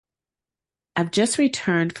I've just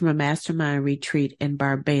returned from a mastermind retreat in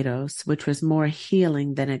Barbados, which was more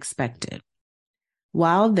healing than expected.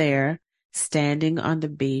 While there, standing on the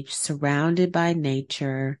beach, surrounded by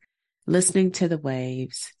nature, listening to the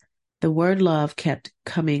waves, the word love kept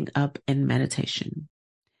coming up in meditation.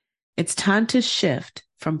 It's time to shift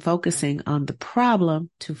from focusing on the problem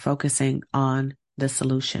to focusing on the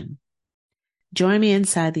solution. Join me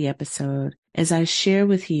inside the episode as I share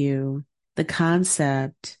with you the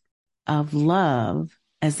concept of love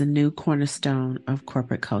as the new cornerstone of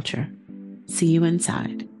corporate culture. See you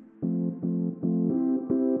inside.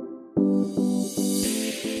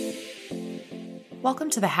 Welcome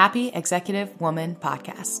to the Happy Executive Woman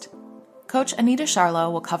podcast. Coach Anita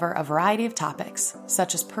Charlo will cover a variety of topics,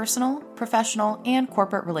 such as personal, professional, and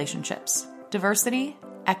corporate relationships, diversity,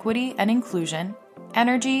 equity and inclusion,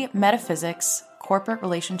 energy, metaphysics, corporate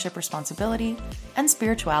relationship responsibility, and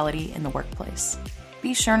spirituality in the workplace.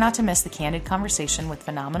 Be sure not to miss the Candid Conversation with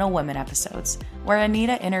Phenomenal Women episodes, where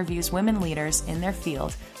Anita interviews women leaders in their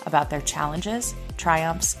field about their challenges,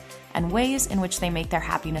 triumphs, and ways in which they make their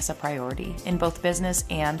happiness a priority in both business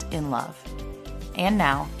and in love. And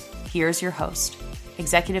now, here's your host,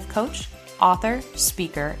 executive coach, author,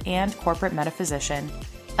 speaker, and corporate metaphysician,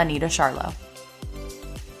 Anita Charlo.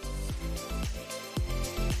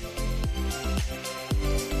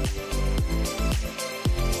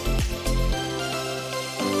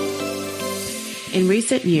 In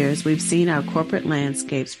recent years, we've seen our corporate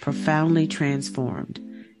landscapes profoundly transformed.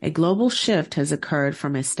 A global shift has occurred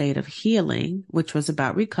from a state of healing, which was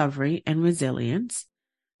about recovery and resilience,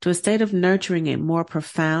 to a state of nurturing a more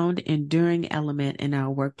profound, enduring element in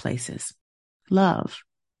our workplaces, love.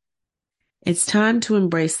 It's time to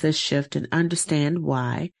embrace this shift and understand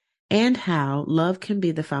why and how love can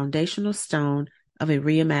be the foundational stone of a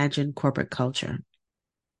reimagined corporate culture.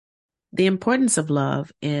 The importance of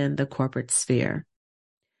love in the corporate sphere.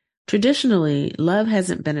 Traditionally, love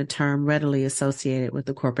hasn't been a term readily associated with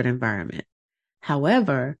the corporate environment.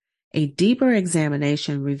 However, a deeper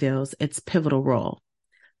examination reveals its pivotal role.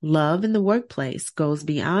 Love in the workplace goes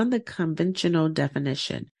beyond the conventional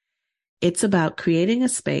definition. It's about creating a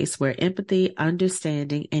space where empathy,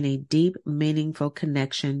 understanding, and a deep, meaningful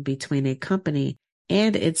connection between a company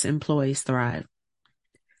and its employees thrive.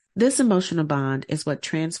 This emotional bond is what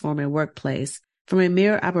transforms a workplace from a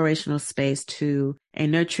mere operational space to a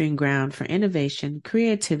nurturing ground for innovation,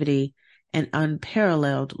 creativity, and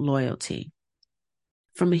unparalleled loyalty.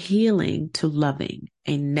 From healing to loving,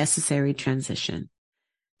 a necessary transition.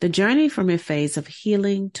 The journey from a phase of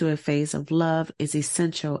healing to a phase of love is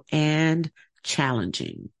essential and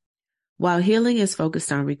challenging. While healing is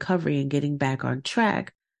focused on recovery and getting back on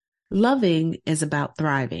track, loving is about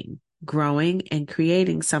thriving, growing, and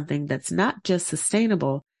creating something that's not just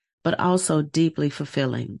sustainable, but also deeply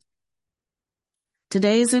fulfilling.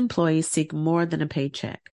 Today's employees seek more than a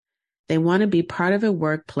paycheck. They want to be part of a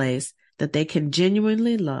workplace that they can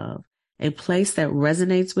genuinely love, a place that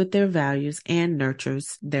resonates with their values and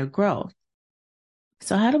nurtures their growth.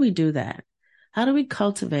 So how do we do that? How do we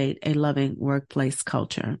cultivate a loving workplace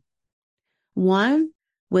culture? One,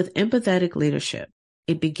 with empathetic leadership.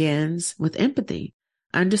 It begins with empathy.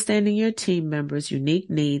 Understanding your team members' unique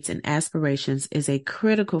needs and aspirations is a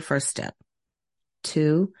critical first step.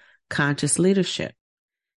 2, conscious leadership.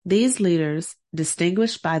 These leaders,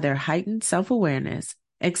 distinguished by their heightened self-awareness,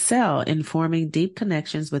 excel in forming deep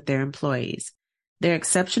connections with their employees. Their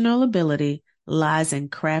exceptional ability lies in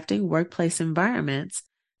crafting workplace environments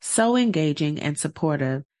so engaging and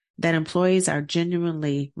supportive that employees are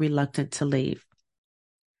genuinely reluctant to leave.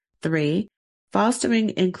 3, fostering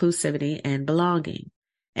inclusivity and belonging.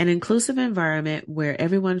 An inclusive environment where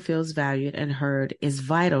everyone feels valued and heard is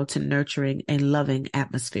vital to nurturing a loving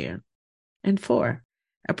atmosphere. And 4,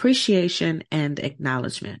 appreciation and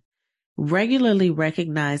acknowledgement. Regularly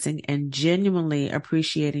recognizing and genuinely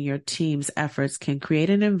appreciating your team's efforts can create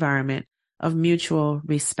an environment of mutual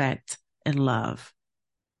respect and love.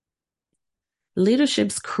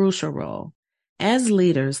 Leadership's crucial role. As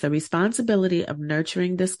leaders, the responsibility of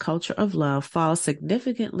nurturing this culture of love falls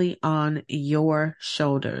significantly on your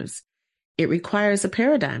shoulders. It requires a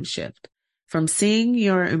paradigm shift from seeing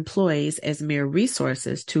your employees as mere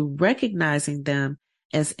resources to recognizing them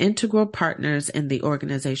as integral partners in the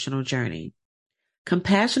organizational journey.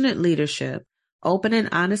 Compassionate leadership, open and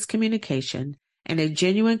honest communication, and a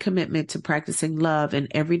genuine commitment to practicing love in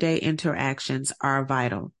everyday interactions are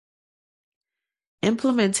vital.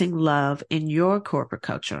 Implementing love in your corporate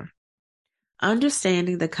culture.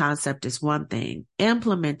 Understanding the concept is one thing,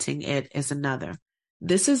 implementing it is another.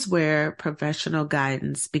 This is where professional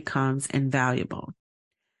guidance becomes invaluable.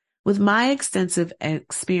 With my extensive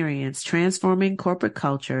experience transforming corporate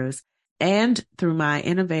cultures and through my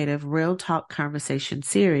innovative Real Talk Conversation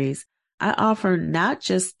series, I offer not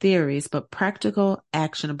just theories, but practical,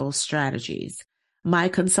 actionable strategies. My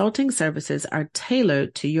consulting services are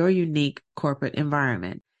tailored to your unique corporate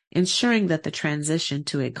environment, ensuring that the transition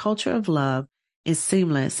to a culture of love is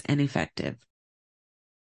seamless and effective.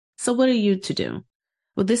 So what are you to do?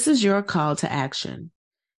 Well, this is your call to action.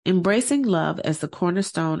 Embracing love as the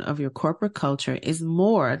cornerstone of your corporate culture is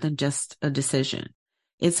more than just a decision.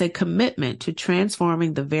 It's a commitment to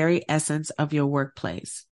transforming the very essence of your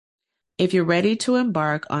workplace. If you're ready to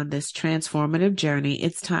embark on this transformative journey,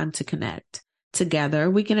 it's time to connect. Together,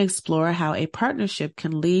 we can explore how a partnership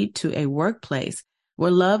can lead to a workplace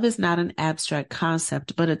where love is not an abstract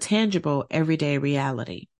concept, but a tangible, everyday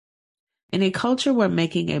reality. In a culture where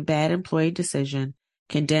making a bad employee decision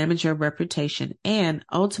can damage your reputation and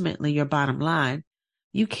ultimately your bottom line,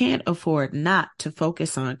 you can't afford not to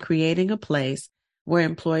focus on creating a place where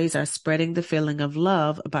employees are spreading the feeling of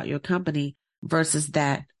love about your company versus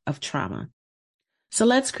that of trauma. So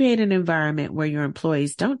let's create an environment where your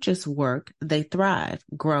employees don't just work, they thrive,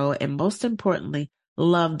 grow, and most importantly,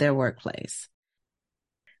 love their workplace.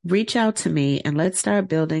 Reach out to me and let's start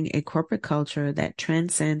building a corporate culture that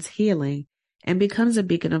transcends healing and becomes a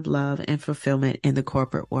beacon of love and fulfillment in the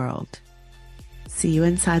corporate world. See you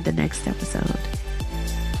inside the next episode.